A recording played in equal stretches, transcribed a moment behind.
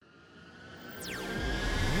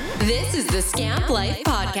This is the Scamp Life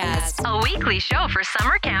Podcast, a weekly show for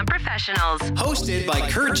summer camp professionals. Hosted by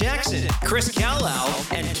Curt Jackson, Chris Carlisle,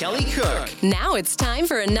 and Kelly Cook. Now it's time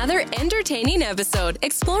for another entertaining episode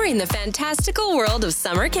exploring the fantastical world of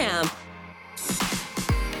summer camp.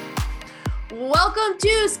 Welcome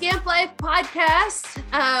to Scamp Life Podcast.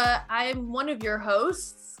 I'm one of your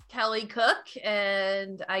hosts, Kelly Cook,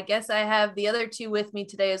 and I guess I have the other two with me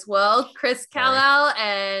today as well, Chris Carlisle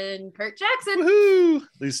and Curt Jackson. Woohoo!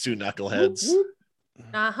 These two knuckleheads.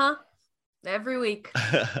 Every week.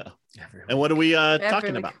 And what are we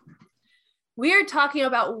talking about? We are talking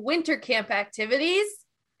about winter camp activities,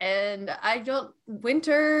 and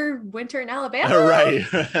winter in Alabama. Right.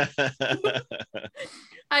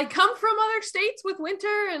 I come from other states with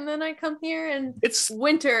winter, and then I come here and it's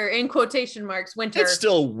winter in quotation marks. Winter. It's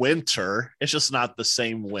still winter. It's just not the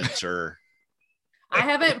same winter. I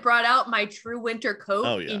haven't brought out my true winter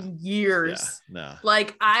coat in years. Yeah, no.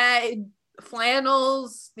 Like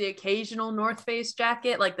flannels, the occasional North Face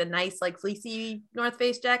jacket, like the nice, like fleecy North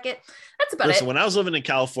Face jacket. That's about it. When I was living in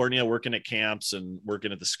California, working at camps and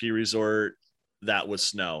working at the ski resort, that was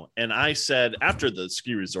snow. And I said, after the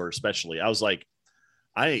ski resort, especially, I was like,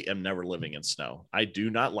 I am never living in snow. I do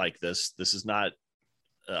not like this. This is not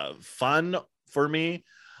fun for me.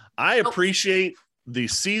 I appreciate the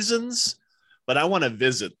seasons, but I want to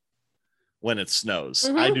visit when it snows.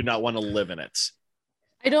 I do not want to live in it.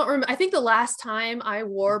 I don't remember. I think the last time I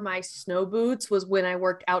wore my snow boots was when I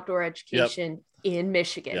worked outdoor education in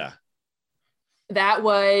Michigan. Yeah. That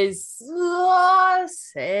was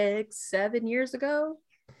 6-7 years ago.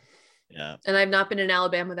 Yeah. And I've not been in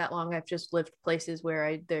Alabama that long. I've just lived places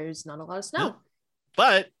where there's not a lot of snow. No.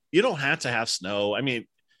 But you don't have to have snow. I mean,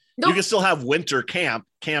 you can still have winter camp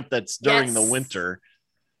that's during the winter.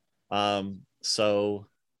 So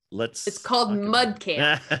it's called mud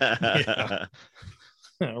camp.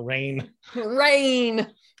 Rain.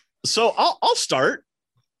 So I'll start.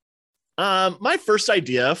 My first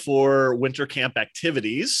idea for winter camp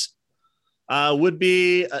activities would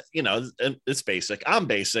be, it's basic. I'm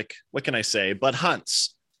basic. What can I say? But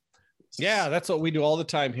hunts. Yeah, that's what we do all the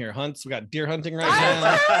time here. Hunts. We got deer hunting right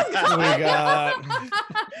now. We got.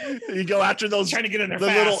 You go after those trying to get in there. The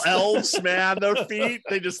fast. Little elves, man. Their feet.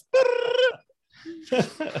 They just.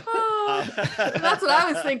 That's what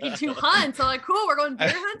I was thinking too. Hunts. I'm like, cool. We're going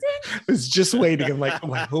deer hunting. I was just waiting. I'm like,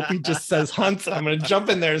 I hope he just says hunts. I'm going to jump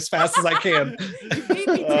in there as fast as I can.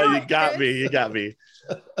 You got me.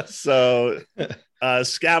 So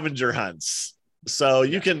scavenger hunts. So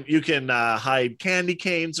you can hide candy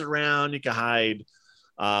canes around. You can hide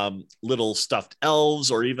little stuffed elves,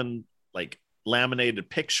 or even like laminated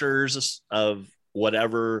pictures of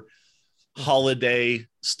whatever holiday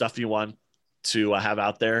stuff you want to have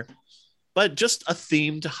out there, but just a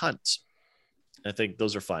themed hunt. I think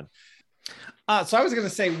those are fun. So I was going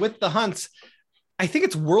to say, with the hunts, I think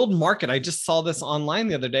it's World Market. I just saw this online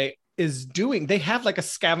the other day. They have like a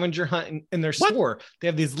scavenger hunt in their store. They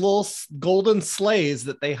have these little golden sleighs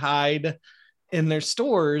that they hide in their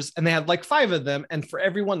stores, and they have like 5 of them. And for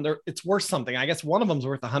everyone, it's worth something. I guess one of them's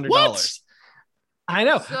worth $100. I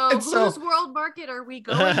know. So whose World Market are we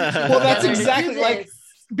going to? Well, that's exactly like,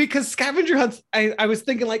 because scavenger hunts, I was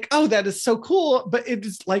thinking like, oh, that is so cool. But it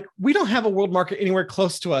is like, we don't have a World Market anywhere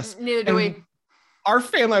close to us. Neither do we. Our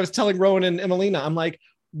family, I was telling Rowan and Emelina, I'm like,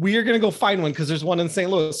 we are going to go find one because there's one in St.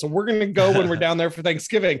 Louis. So we're going to go when we're down there for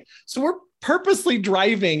Thanksgiving. So we're purposely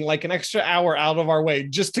driving like an extra hour out of our way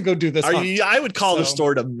just to go do this. I would call the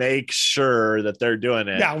store to make sure that they're doing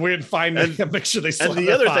it. Yeah, we'd find and make sure they still. And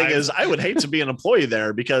the other thing is, I would hate to be an employee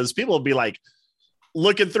there, because people would be like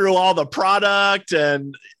looking through all the product,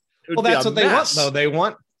 and that's what they want though.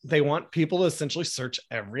 They want people to essentially search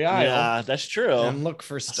every aisle. Yeah, that's true. And look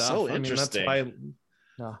for stuff. So interesting. That's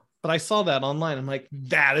why. But I saw that online. I'm like,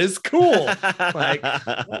 that is cool. Like,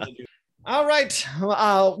 all right.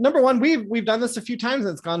 Number one, we've done this a few times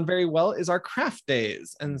and it's gone very well, is our craft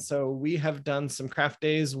days. And so we have done some craft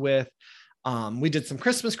days with, we did some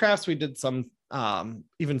Christmas crafts. We did some,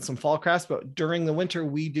 even some fall crafts, but during the winter,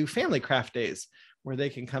 we do family craft days where they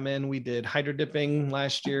can come in. We did hydro dipping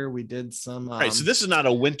last year. We did some. Right. So this is not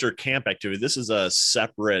a winter camp activity. This is a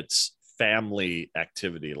separate family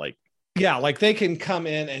activity. Like they can come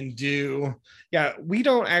in and do. Yeah, we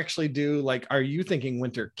don't actually do like. Are you thinking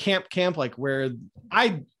winter camp? Like where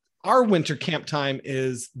our winter camp time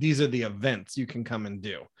is. These are the events you can come and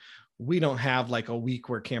do. We don't have like a week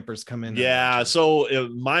where campers come in. Yeah. So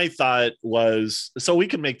my thought was, so we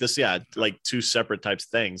can make this, like 2 separate types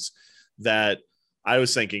of things. That I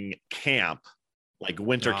was thinking camp, like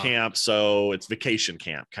winter camp. So it's vacation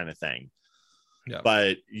camp kind of thing. Yeah.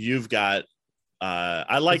 But you've got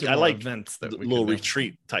I like events that we little could do.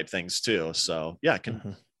 retreat type things too. So yeah,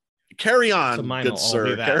 can carry on, So mine good will all sir.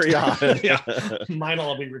 be that. Carry on. Yeah, mine will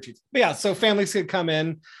all be retreats. But yeah, so families could come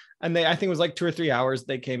in, and I think it was like 2 or 3 hours.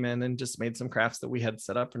 They came in and just made some crafts that we had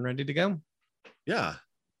set up and ready to go. Yeah,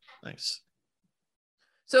 nice.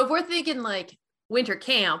 So if we're thinking like winter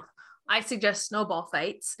camp, I suggest snowball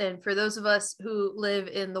fights. And for those of us who live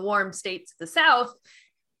in the warm states of the South,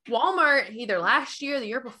 Walmart either last year or the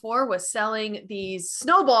year before was selling these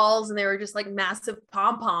snowballs, and they were just like massive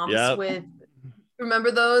pom-poms with,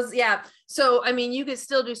 remember those? Yeah. So, I mean, you could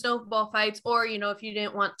still do snowball fights, or, you know, if you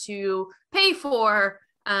didn't want to pay for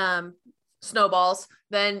snowballs,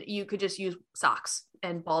 then you could just use socks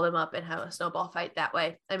and ball them up and have a snowball fight that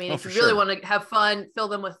way. I mean, if you really want to have fun, fill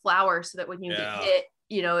them with flour so that when you get hit,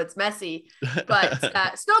 you know, it's messy.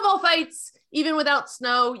 But snowball fights, even without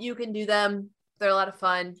snow, you can do them. They're a lot of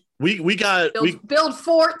fun. We build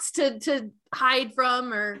forts to hide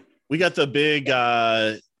from, or we got the big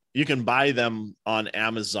you can buy them on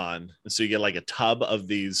Amazon. So you get like a tub of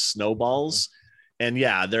these snowballs, and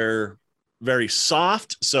yeah, they're very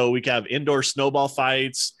soft. So we can have indoor snowball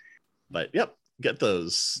fights, but yep, get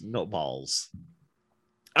those snowballs.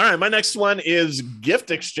 All right. My next one is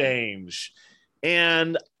gift exchange.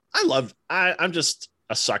 And I'm just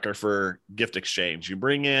a sucker for gift exchange. You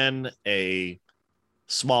bring in a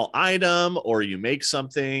small item, or you make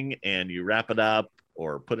something and you wrap it up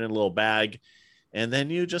or put it in a little bag, and then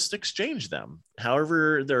you just exchange them.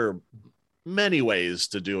 However, there are many ways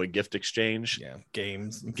to do a gift exchange. Yeah,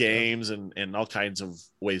 games and all kinds of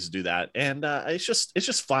ways to do that. And it's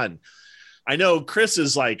just fun. I know Chris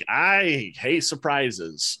is like, I hate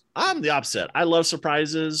surprises. I'm the opposite. I love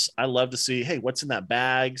surprises. I love to see, hey, what's in that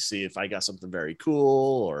bag? See if I got something very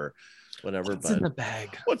cool or whatever. What's in the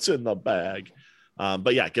bag? What's in the bag?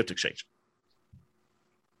 But yeah, gift exchange.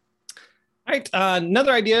 All right.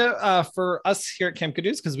 Another idea for us here at Camp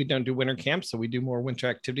Caduce, because we don't do winter camp, so we do more winter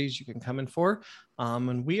activities you can come in for.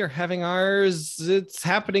 And we are having ours. It's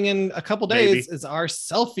happening in a couple days. Is our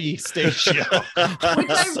selfie station, which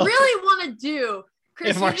I really want to do.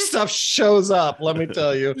 Chris, if our stuff shows up, let me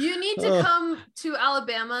tell you, you need to come to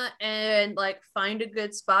Alabama and like find a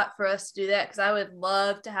good spot for us to do that, because I would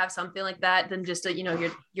love to have something like that than just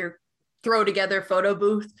your throw together photo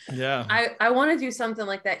booth. Yeah, I want to do something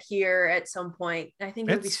like that here at some point. I think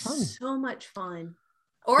it would be fun. so much fun.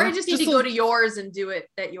 Or I just need to go to yours and do it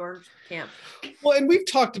at your camp. Well, and we've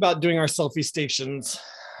talked about doing our selfie stations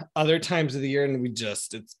other times of the year, and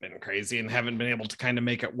it's been crazy and haven't been able to kind of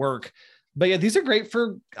make it work. But yeah, these are great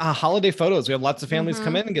for holiday photos. We have lots of families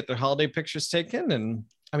come in and get their holiday pictures taken. And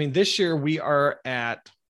I mean, this year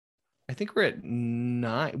I think we're at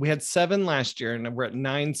 9. We had 7 last year, and we're at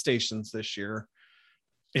 9 stations this year,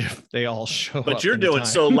 if they all show up. But you're doing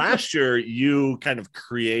so. Last year, you kind of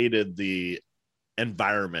created the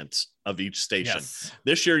environment of each station. Yes.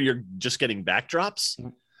 This year, you're just getting backdrops.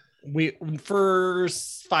 For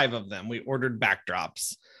 5 of them, we ordered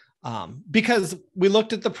backdrops because we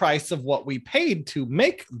looked at the price of what we paid to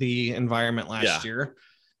make the environment last year.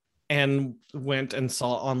 And went and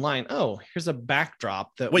saw online, oh, here's a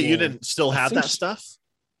backdrop that. Wait, you didn't still have that stuff?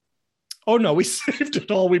 Oh no, we saved it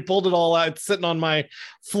all. We pulled it all out. It's sitting on my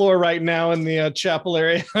floor right now in the chapel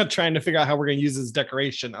area, trying to figure out how we're going to use as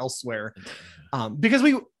decoration elsewhere. Because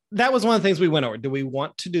that was one of the things we went over. Do we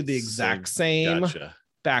want to do the exact same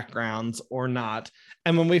backgrounds or not?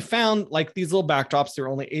 And when we found like these little backdrops, they were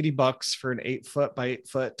only $80 for an 8-foot by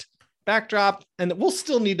 8-foot backdrop, and we'll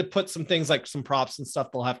still need to put some things like some props and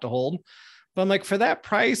stuff they'll have to hold. But I'm like, for that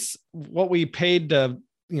price, what we paid to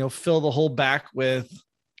fill the whole back with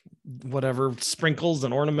whatever sprinkles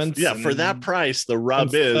and ornaments. Yeah, for that price, the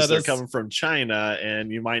rub is they're coming from China,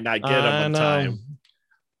 and you might not get them on time.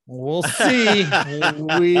 We'll see.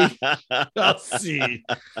 We shall see.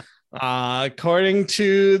 According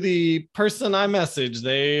to the person I messaged,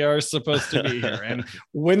 they are supposed to be here, and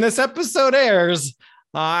when this episode airs,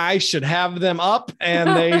 I should have them up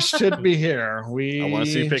and they should be here. I want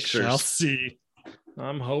to see pictures. I'll see.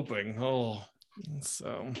 I'm hoping. All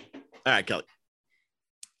right, Kelly.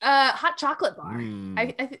 Hot chocolate bar.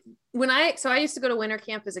 I used to go to winter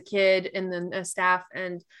camp as a kid and then as staff,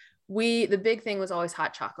 and the big thing was always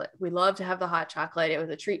hot chocolate. We loved to have the hot chocolate. It was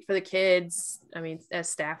a treat for the kids. I mean, as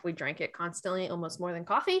staff, we drank it constantly, almost more than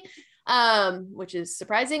coffee, which is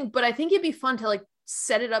surprising, but I think it'd be fun to like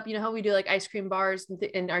set it up. You know how we do like ice cream bars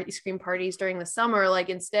and ice cream parties during the summer, like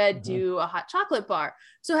instead do a hot chocolate bar.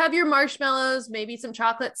 So have your marshmallows, maybe some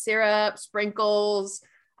chocolate syrup, sprinkles,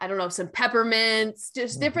 I don't know, some peppermints,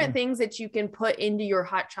 just different things that you can put into your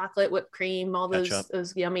hot chocolate, whiped cream, all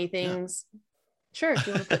those yummy things. Sure, if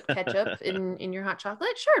you want to put ketchup in your hot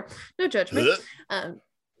chocolate, sure, no judgment.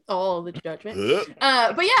 All the judgment.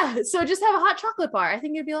 But yeah, so just have a hot chocolate bar. I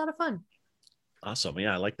think it'd be a lot of fun. Awesome.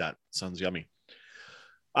 Yeah, I like that. Sounds yummy.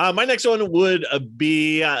 My next one would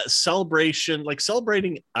be celebration, like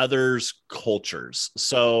celebrating others' cultures.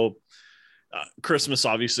 So Christmas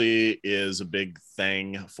obviously is a big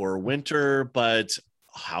thing for winter, but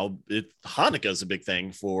Hanukkah is a big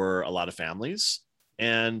thing for a lot of families,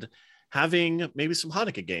 and having maybe some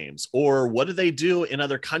Hanukkah games, or what do they do in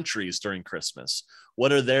other countries during Christmas?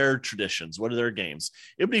 What are their traditions? What are their games?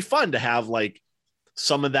 It'd be fun to have like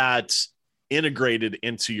some of that integrated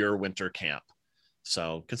into your winter camp.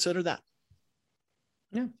 So consider that.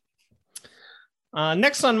 Yeah.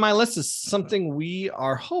 Next on my list is something we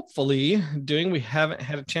are hopefully doing. We haven't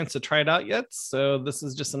had a chance to try it out yet. So this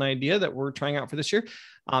is just an idea that we're trying out for this year.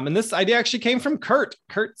 And this idea actually came from Curt.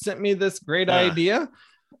 Curt sent me this great idea.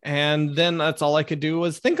 And then that's all I could do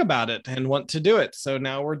was think about it and want to do it. So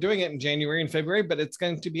now we're doing it in January and February, but it's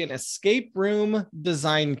going to be an escape room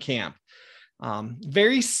design camp.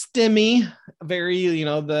 Very STEMmy, very,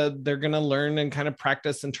 they're going to learn and kind of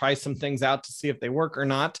practice and try some things out to see if they work or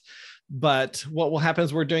not. But what will happen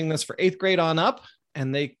is we're doing this for 8th grade on up,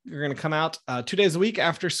 and they are going to come out 2 days a week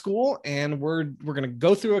after school. And we're going to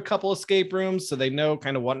go through a couple escape rooms so they know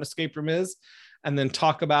kind of what an escape room is, and then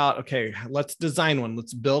talk about, okay, let's design one.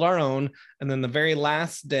 Let's build our own. And then the very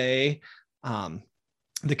last day,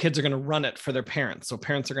 the kids are going to run it for their parents. So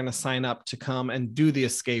parents are going to sign up to come and do the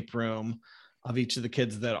escape room of each of the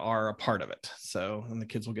kids that are a part of it. So, and the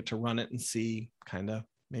kids will get to run it and see, kind of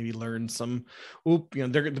maybe learn some,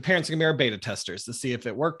 the parents are gonna be our beta testers to see if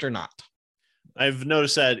it worked or not. I've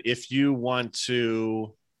noticed that if you want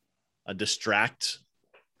to distract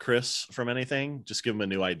Chris from anything, just give him a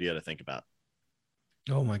new idea to think about.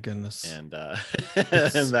 Oh my goodness. And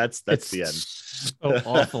and that's the end. So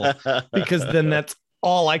awful, because then that's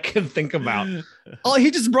all I could think about. Oh, he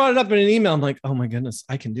just brought it up in an email. I'm like, oh my goodness,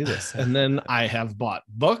 I can do this. And then I have bought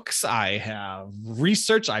books. I have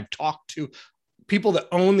researched. I've talked to people that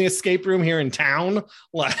own the escape room here in town.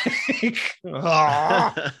 Like,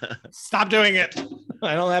 stop doing it.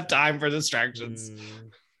 I don't have time for distractions. You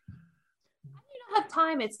don't have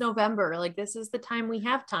time. It's November. Like, this is the time we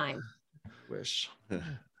have time. Wish.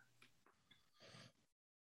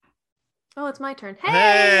 Oh, it's my turn.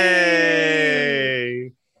 Hey!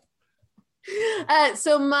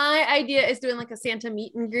 So my idea is doing like a Santa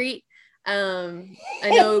meet and greet. I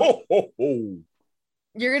know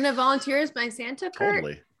you're gonna volunteer as my Santa, Curt.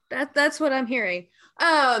 Totally. That's what I'm hearing.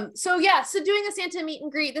 So doing a Santa meet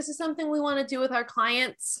and greet. This is something we want to do with our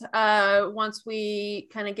clients once we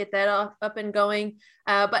kind of get that up and going.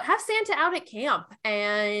 But have Santa out at camp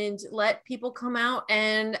and let people come out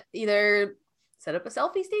and either set up a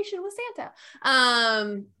selfie station with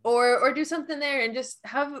Santa, or do something there and just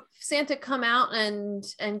have Santa come out and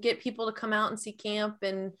get people to come out and see camp.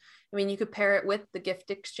 And I mean, you could pair it with the gift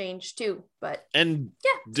exchange too, but is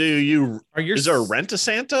there a rent a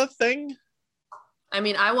Santa thing? I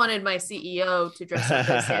mean, I wanted my CEO to dress up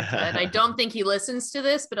as Santa, and I don't think he listens to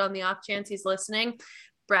this, but on the off chance he's listening,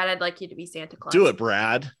 Brad, I'd like you to be Santa Claus. Do it,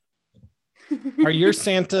 Brad. Are your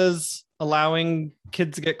Santas allowing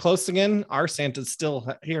kids to get close again? Our Santas still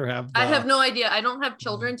here I have no idea. I don't have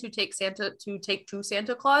children to take to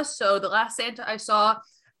Santa Claus. So the last Santa I saw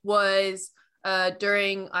was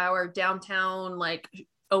during our downtown like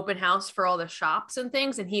open house for all the shops and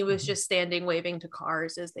things, and he was just standing waving to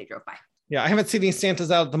cars as they drove by. Yeah, I haven't seen these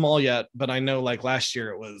Santas out at the mall yet, but I know like last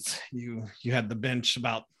year it was you had the bench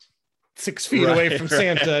about 6 feet away from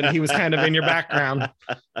Santa, and he was kind of in your background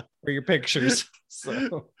for your pictures.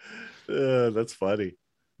 So that's funny.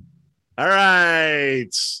 All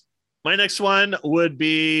right, my next one would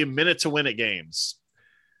be Minute to Win It games.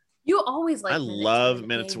 You always like. I love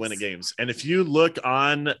Minute to Win It games, and if you look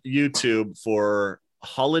on YouTube for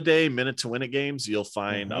holiday Minute to Win It games, you'll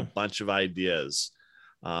find a bunch of ideas.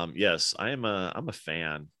 Yes, I'm a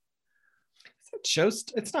fan.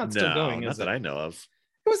 It's not still going, not that I know of.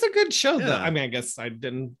 It was a good show, though. I mean, I guess I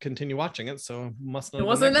didn't continue watching it, so it must not. It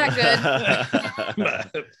wasn't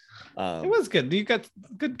that good. It was good. You got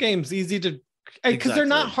good games, easy to, because they're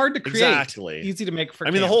not hard to create. Exactly, easy to make for.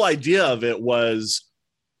 I mean, the whole idea of it was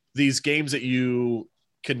these games that you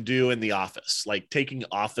can do in the office, like taking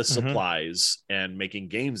office supplies and making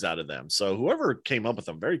games out of them. So whoever came up with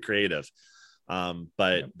them, very creative.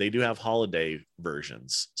 But they do have holiday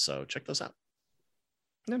versions, so check those out.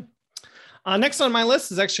 Yeah. Next on my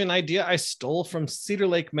list is actually an idea I stole from Cedar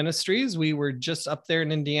Lake Ministries. We were just up there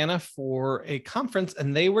in Indiana for a conference,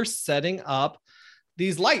 and they were setting up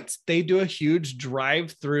these lights, they do a huge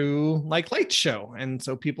drive-through like light show. And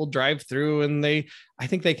so people drive through and I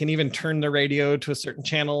think they can even turn the radio to a certain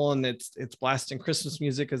channel and it's blasting Christmas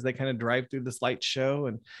music as they kind of drive through this light show.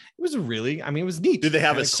 And it was really, it was neat. Do they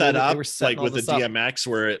have it set up like with the DMX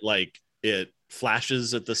where it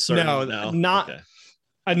flashes at the certain? No, not. Okay.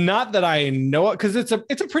 Not that I know it, because it's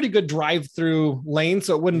a pretty good drive-through lane,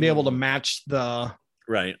 so it wouldn't be able to match the.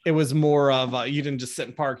 Right. It was more of you didn't just sit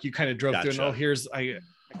and park. You kind of drove through, and here's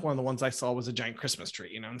one of the ones I saw was a giant Christmas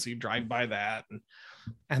tree, and so you drive by that,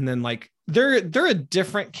 and then like they're a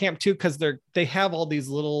different camp too, because they have all these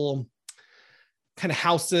little kind of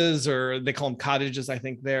houses, or they call them cottages, I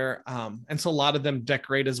think there. And so a lot of them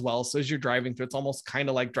decorate as well. So as you're driving through, it's almost kind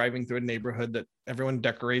of like driving through a neighborhood that everyone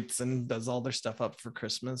decorates and does all their stuff up for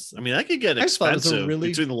Christmas. That could get expensive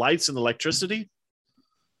between the lights and the electricity.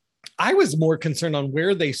 I was more concerned on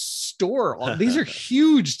where they store all these are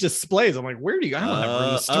huge displays. I'm like, where do you? I don't have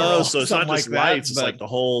room to store. So it's not just lights; it's like the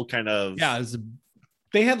whole kind of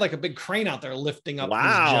they had like a big crane out there lifting up these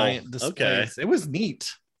giant displays. Okay. It was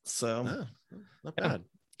neat. So. Not bad.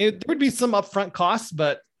 There would be some upfront costs,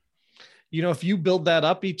 but if you build that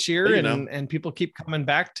up each year and people keep coming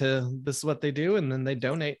back to this is what they do, and then they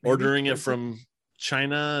donate. Ordering it from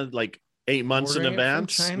China like 8 months in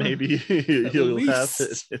advance, maybe you'll have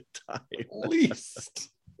it in time. At least.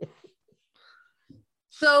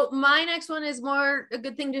 So my next one is more a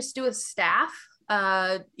good thing just to do with staff.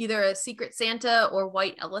 Either a Secret Santa or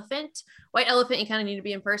White Elephant. White Elephant, you kind of need to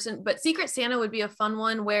be in person, but Secret Santa would be a fun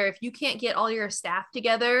one where if you can't get all your staff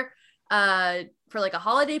together for like a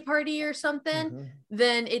holiday party or something,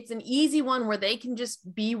 then it's an easy one where they can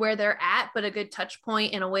just be where they're at, but a good touch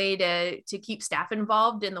point and a way to keep staff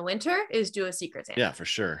involved in the winter is do a Secret Santa. Yeah, for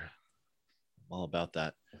sure. I'm all about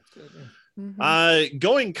that.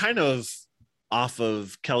 Going kind of off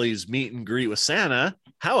of Kelly's meet and greet with Santa,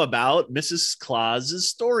 how about Mrs. Claus's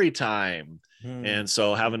story time? And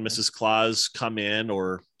so having Mrs. Claus come in,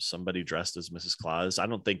 or somebody dressed as Mrs. Claus. I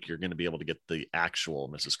don't think you're going to be able to get the actual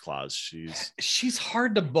Mrs. Claus. She's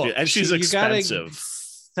hard to book, and she's expensive.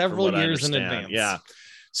 Several years in advance. Yeah.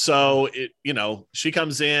 So she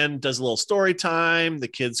comes in, does a little story time. The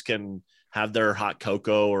kids can have their hot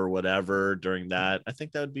cocoa or whatever during that. I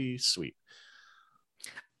think that would be sweet.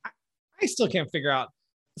 I still can't figure out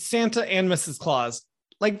Santa and Mrs. Claus.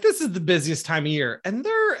 Like, this is the busiest time of year, and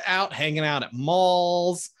they're out hanging out at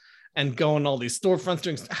malls and going to all these storefronts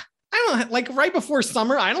doing stuff. I don't like right before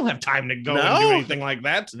summer. I don't have time to go and do anything like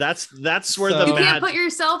that. That's where you can't put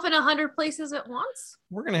yourself in 100 places at once.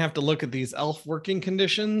 We're gonna have to look at these elf working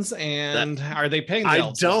conditions and are they paying? The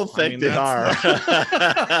elves? Don't think they are.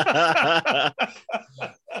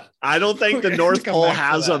 I don't think the North Pole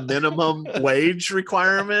has a minimum wage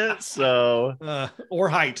requirement, so or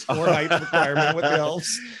height requirement with the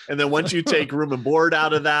elves. And then once you take room and board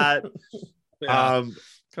out of that,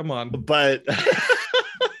 come on, but.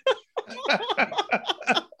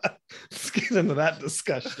 Let's get into that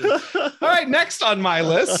discussion. All right, next on my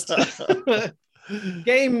list,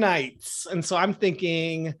 game nights. And so I'm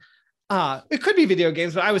thinking it could be video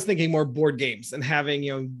games, but I was thinking more board games and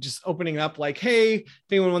having, just opening up like, hey, if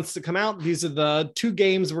anyone wants to come out, these are the 2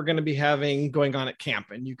 games we're going to be having going on at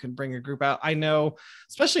camp, and you can bring a group out. I know,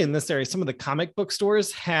 especially in this area, some of the comic book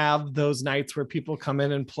stores have those nights where people come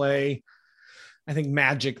in and play, I think,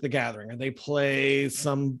 Magic the Gathering, or they play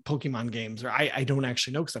some Pokemon games, or I don't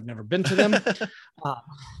actually know because I've never been to them.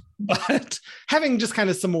 But having just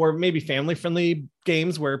kind of some more maybe family-friendly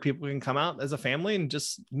games where people can come out as a family and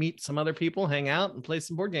just meet some other people, hang out, and play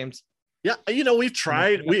some board games. Yeah, we've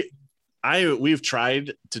tried. We've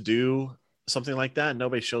tried to do something like that, and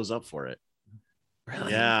nobody shows up for it.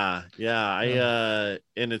 Really? Yeah.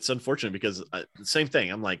 And it's unfortunate because same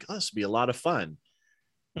thing. I'm like, oh, this would be a lot of fun.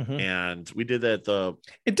 And we did that.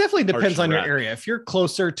 It definitely depends on your area. If you're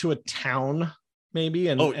closer to a town, maybe.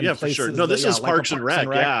 And for sure. No, this is Parks and Rec.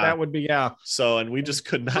 Yeah, that would be So, and we just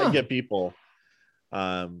could not get people.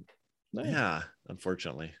 Yeah,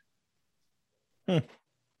 unfortunately. But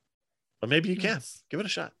maybe you can give it a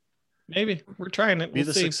shot. Maybe we're trying it. Be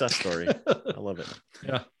the success story. I love it.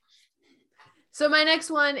 Yeah. So my next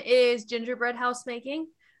one is gingerbread house making.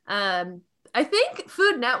 I think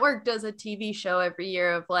Food Network does a TV show every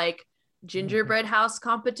year of like gingerbread house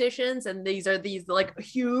competitions, and these like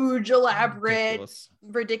huge, elaborate,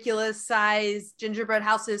 ridiculous size gingerbread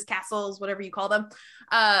houses, castles, whatever you call them.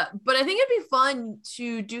 But I think it'd be fun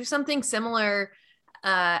to do something similar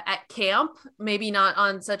at camp, maybe not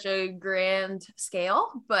on such a grand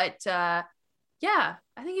scale, but I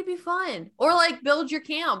think it'd be fun. Or like build your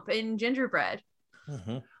camp in gingerbread.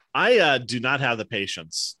 I do not have the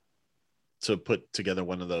patience to put together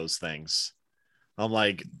one of those things. I'm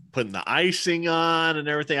like putting the icing on and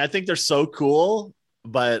everything. I think they're so cool,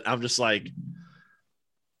 but I'm just like,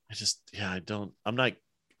 I'm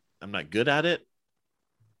not good at it.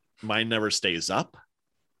 Mine never stays up.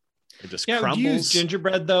 It just crumbles. Do you use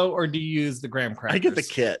gingerbread though, or do you use the graham crackers? I get the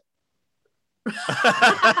kit.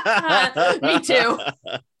 Me too.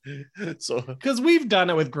 So because we've done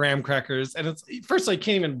it with graham crackers, and it's first I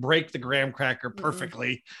can't even break the graham cracker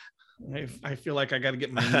perfectly. I feel like I got to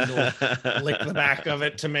get my needle, lick the back of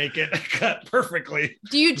it to make it cut perfectly.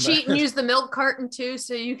 Do you cheat and use the milk carton too,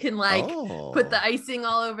 so you can put the icing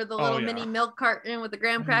all over the little mini milk carton with the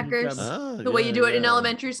graham crackers? Way you do it in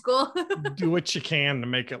elementary school. Do what you can to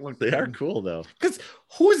make it look. They are cool though. Because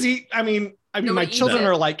who's eat? I mean, my children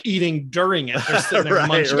are like eating during it. They're sitting there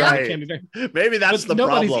munching on the candy. Maybe that's the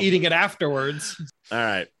nobody's problem. Eating it afterwards. All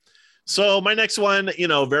right. So my next one,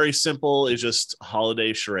 very simple, is just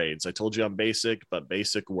holiday charades. I told you I'm basic, but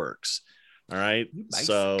basic works. All right. Basic.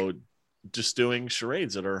 So just doing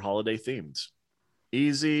charades that are holiday themed.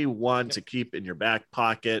 Easy one to keep in your back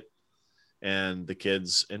pocket, and the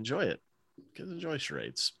kids enjoy it. Kids enjoy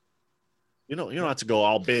charades. You don't have to go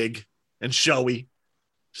all big and showy.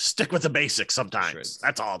 Stick with the basics sometimes. Charades.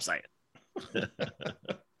 That's all I'm saying.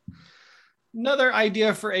 Another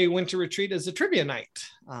idea for a winter retreat is a trivia night.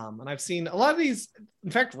 And I've seen a lot of these,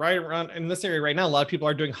 in fact, right around in this area right now, a lot of people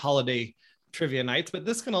are doing holiday trivia nights, but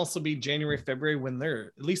this can also be January, February when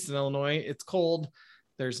they're, at least in Illinois, it's cold.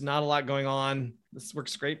 There's not a lot going on. This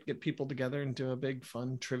works great. Get people together and do a big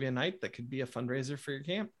fun trivia night that could be a fundraiser for your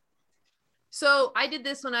camp. So I did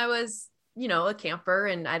this when I was, a camper,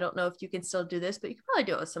 and I don't know if you can still do this, but you can probably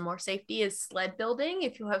do it with some more safety, is sled building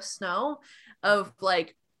if you have snow, of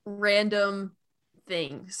like random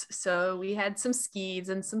things. So we had some skis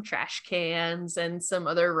and some trash cans and some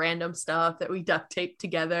other random stuff that we duct taped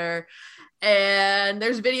together, and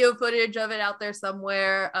there's video footage of it out there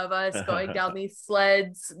somewhere of us going down these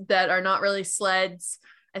sleds that are not really sleds.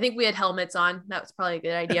 I think we had helmets on. That was probably a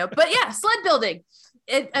good idea. But yeah, sled building.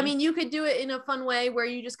 You could do it in a fun way where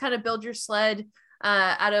you just kind of build your sled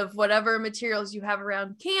out of whatever materials you have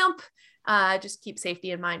around camp. Just keep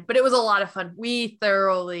safety in mind. But it was a lot of fun. We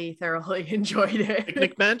thoroughly enjoyed it.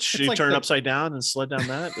 Picnic bench? You like turn upside down and sled down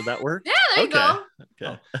that? Did that work? Yeah, there you go.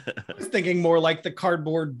 Okay. I was thinking more like the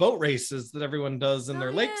cardboard boat races that everyone does in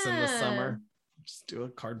their lakes in the summer. Just do a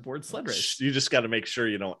cardboard sled race. You just got to make sure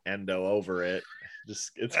you don't endo over it.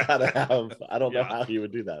 It's gotta have, I don't know how you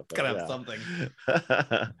would do that. But it's gotta have something.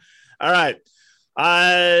 All right.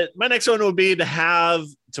 My next one would be to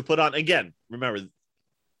put on, again, remember,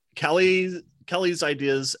 Kelly's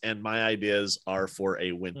ideas and my ideas are for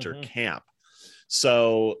a winter camp.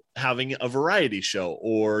 So having a variety show,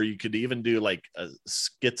 or you could even do like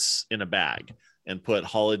skits in a bag and put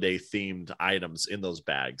holiday themed items in those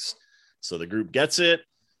bags. So the group gets it,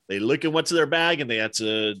 they look at what's in their bag, and they have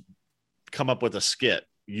to come up with a skit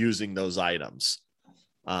using those items.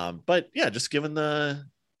 But yeah, just given a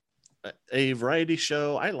variety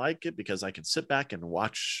show, I like it because I can sit back and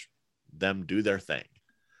watch them do their thing.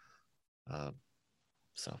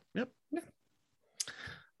 Yep.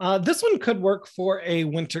 This one could work for a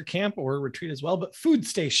winter camp or a retreat as well, but food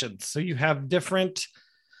stations. So you have different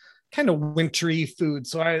kind of wintry food.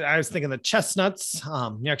 So I was thinking the chestnuts,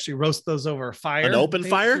 you actually roast those over a fire. An open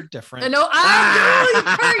fire? Different. I know.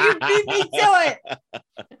 You beat me to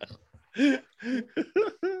it.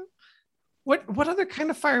 What other kind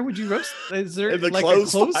of fire would you roast? Is there the like a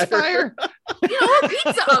clothes fire? A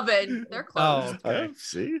pizza oven. They're closed. Oh, okay.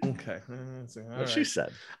 See? Okay. What she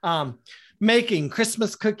said. Making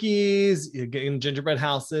Christmas cookies, getting gingerbread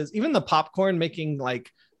houses, even the popcorn, making like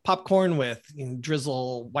popcorn with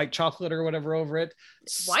drizzle white chocolate or whatever over it.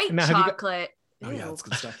 White chocolate. Oh yeah, that's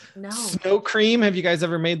good stuff. No. Snow cream. Have you guys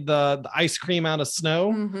ever made the ice cream out of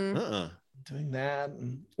snow? Mm-hmm. Doing that,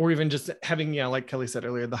 or even just having, like Kelly said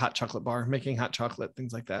earlier, the hot chocolate bar, making hot chocolate,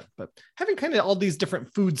 things like that. But having kind of all these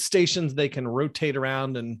different food stations they can rotate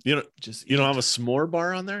around, and you don't have a s'more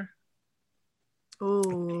bar on there.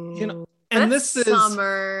 Ooh, and this is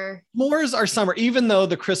summer. S'mores are summer, even though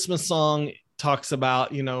the Christmas song talks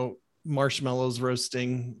about marshmallows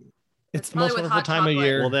roasting. It's the most wonderful time of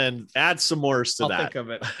year. Well, then add s'mores to that. Think of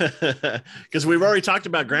it, because we've already talked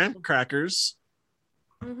about graham crackers.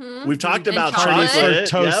 Mm-hmm. We've talked about chocolate.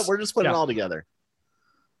 Toast. Yeah, we're just putting it all together.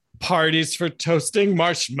 Parties for toasting,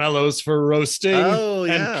 marshmallows for roasting, and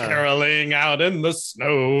caroling out in the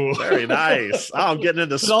snow. Very nice. Oh, I'm getting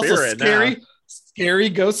into It's spirit also scary. now. scary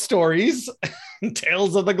ghost stories,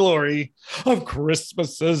 tales of the glory of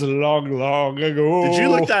Christmases long, long ago. Did you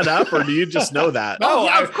look that up, or do you just know that? Oh,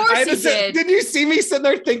 yeah, of course he did. Did you see me sitting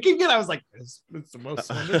there thinking it? I was like, it's the most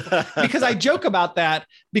wonderful. Because I joke about that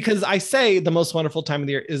because I say the most wonderful time of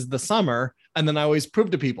the year is the summer, and then I always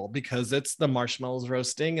prove to people because it's the marshmallows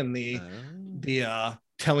roasting and the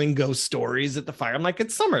telling ghost stories at the fire. I'm like,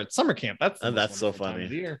 it's summer camp. That's so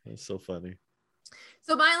funny. That's so funny.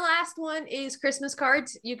 So my last one is Christmas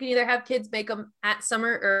cards. You can either have kids make them at summer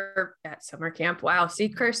or at summer camp. Wow. See,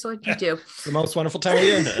 Chris, what you do? The most wonderful time of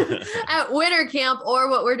year. At winter camp, or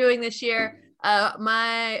what we're doing this year.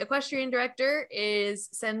 My equestrian director is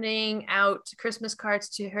sending out Christmas cards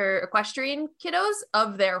to her equestrian kiddos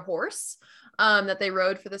of their horse that they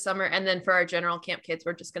rode for the summer. And then for our general camp kids,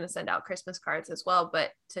 we're just going to send out Christmas cards as well,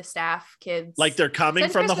 but to staff kids. Like they're coming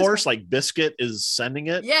from the horse, like Biscuit is sending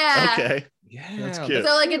it? Yeah. Okay. Yeah. That's cute.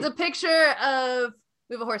 So like it's a picture of,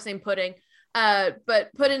 we have a horse named Pudding.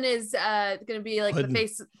 But Puddin is going to be like Puddin'. the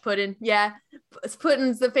face. Puddin, yeah.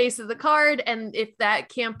 Puddin's the face of the card. And if that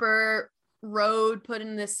camper rode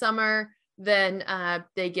Puddin this summer, then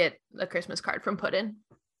they get a Christmas card from Puddin.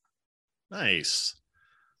 Nice.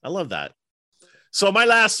 I love that. So my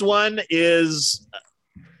last one is,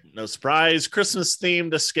 no surprise, Christmas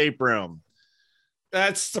themed escape room.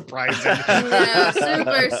 That's surprising. Yeah,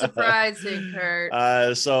 super surprising,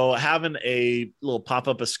 Kurt. So having a little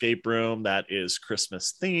pop-up escape room that is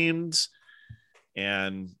Christmas themed,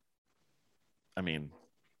 and I mean,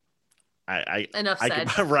 Enough said.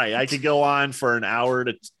 Right, I could go on for an hour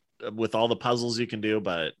with all the puzzles you can do,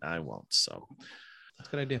 but I won't. So that's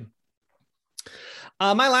a good idea.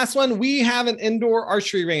 My last one, we have an indoor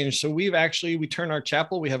archery range. So we turn our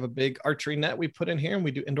chapel. We have a big archery net we put in here, and we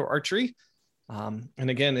do indoor archery. And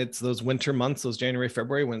again, it's those winter months, those January,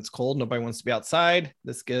 February, when it's cold, nobody wants to be outside.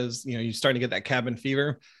 This gives, you're starting to get that cabin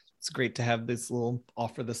fever. It's great to have this little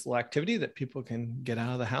activity that people can get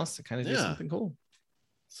out of the house to kind of do something cool.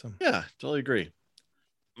 So yeah, totally agree.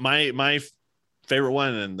 My favorite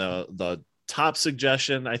one and the top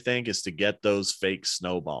suggestion, I think, is to get those fake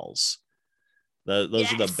snowballs.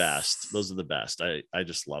 Those are the best. Those are the best. I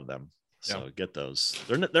just love them. So get those.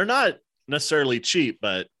 They're not necessarily cheap,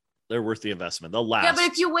 but they're worth the investment. They'll last. Yeah, but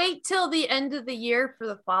if you wait till the end of the year for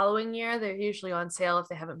the following year, they're usually on sale if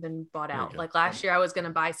they haven't been bought out. Like last year, I was going to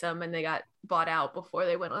buy some and they got bought out before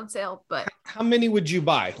they went on sale. But how many would you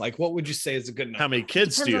buy? Like, what would you say is a good number? How many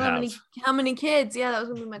kids do you have? How many kids? Yeah, that was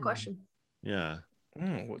going to be my question. Yeah.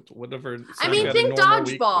 Whatever. So I mean, think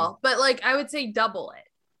dodgeball, but like I would say double it.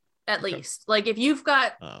 At least, like if you've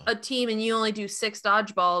got a team and you only do 6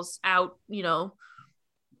 dodgeballs out,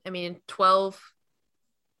 12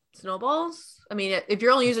 snowballs. I mean, if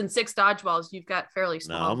you're only using 6 dodgeballs, you've got fairly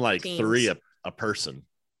small. No, I'm like teams. 3 a person.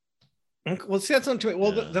 Well, see, that's not too.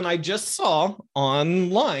 Well, then I just saw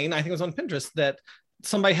online, I think it was on Pinterest, that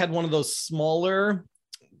somebody had one of those smaller,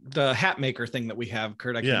 the hat maker thing that we have,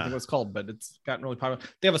 Kurt. I can't think what it's called, but it's gotten really popular.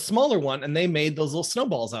 They have a smaller one, and they made those little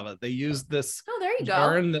snowballs of it. They used this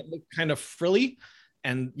yarn that looked kind of frilly,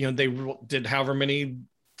 and they did however many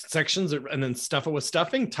sections and then stuff it with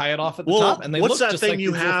stuffing, tie it off at the top. And they what's that just thing like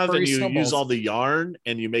you have and you snowballs. use all the yarn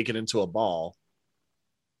and you make it into a ball?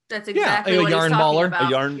 That's exactly what a yarn he's talking baller. about. A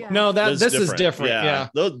yarn. Yeah. No, this is different. Yeah.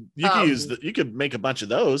 You could make a bunch of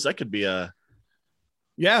those. That could be a.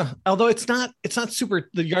 Yeah, although it's not super.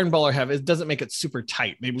 The yarn baller it doesn't make it super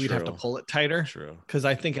tight. Maybe we'd have to pull it tighter. True. Because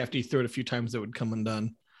I think after you throw it a few times, it would come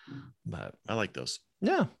undone. But I like those.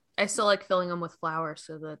 Yeah, I still like filling them with flour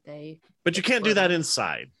so that they. But you can't do that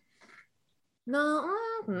inside. No.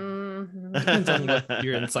 Depends on what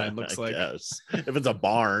your inside looks like. Guess. If it's a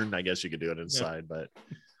barn, I guess you could do it inside. But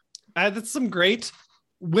that's some great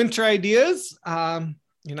winter ideas. And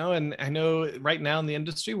I know right now in the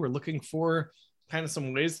industry, we're looking for kind of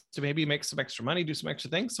some ways to maybe make some extra money, do some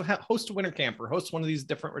extra things. So host a winter camp or host one of these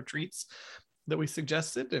different retreats that we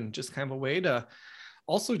suggested, and just kind of a way to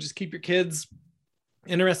also just keep your kids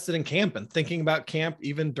interested in camp and thinking about camp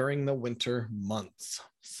even during the winter months.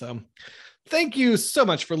 So thank you so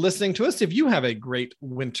much for listening to us. If you have a great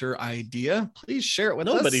winter idea, please share it with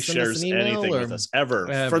us. Nobody shares anything with us ever.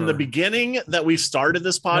 From the beginning that we started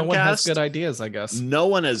this podcast, no one has good ideas, I guess. No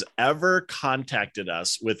one has ever contacted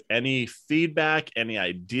us with any feedback, any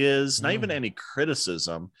ideas, not even any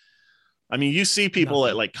criticism. I mean, you see people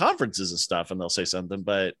at like conferences and stuff, and they'll say something,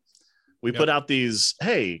 but we put out these,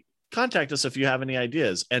 hey, contact us if you have any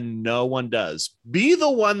ideas, and no one does. Be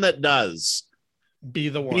the one that does. Be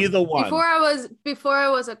the one. Before I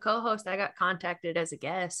was a co-host, I got contacted as a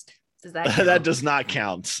guest. Does that count? That does not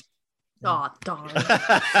count. Oh, darn.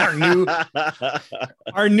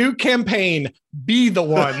 Our new campaign, Be the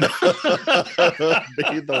One.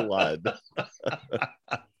 Be the one.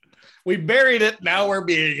 We buried it, now we're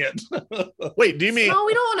being it. Wait, do you mean No,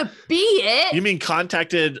 we don't want to be it. you mean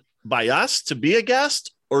contacted by us to be a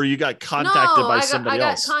guest, or you got contacted by somebody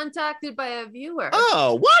else? I got contacted by a viewer.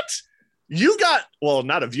 Oh, what? You got, well,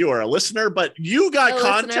 not a viewer, a listener, but you got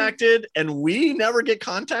contacted and we never get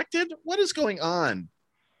contacted? What is going on?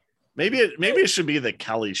 Maybe it should be the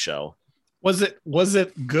Kelie show. Was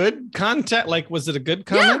it good content? Like, was it a good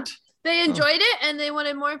comment? Yeah, they enjoyed it and they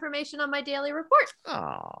wanted more information on my daily report.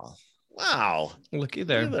 Oh, wow. Looky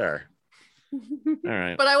there. All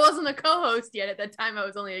right. But I wasn't a co-host yet at that time. I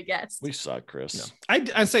was only a guest. We suck, Chris. No.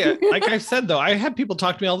 I say, like I said, though, I have people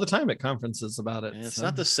talk to me all the time at conferences about it. And it's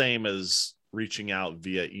not the same as reaching out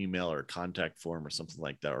via email or contact form or something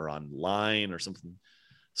like that, or online or something,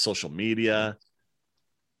 social media.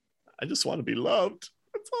 I just want to be loved.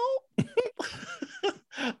 That's all.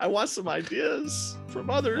 I want some ideas from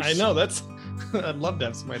others. I know, I'd love to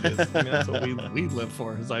have some ideas. I mean, that's what we live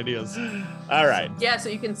for, is ideas. All right. Yeah, so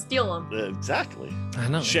you can steal them. Exactly. I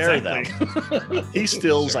know. Share exactly. them. He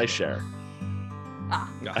steals, Sure. I share.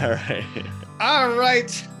 Ah. All right. All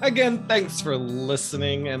right. Again, thanks for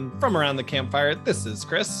listening. And from around the campfire, this is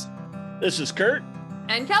Chris. This is Curt.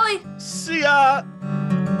 And Kelie. See ya.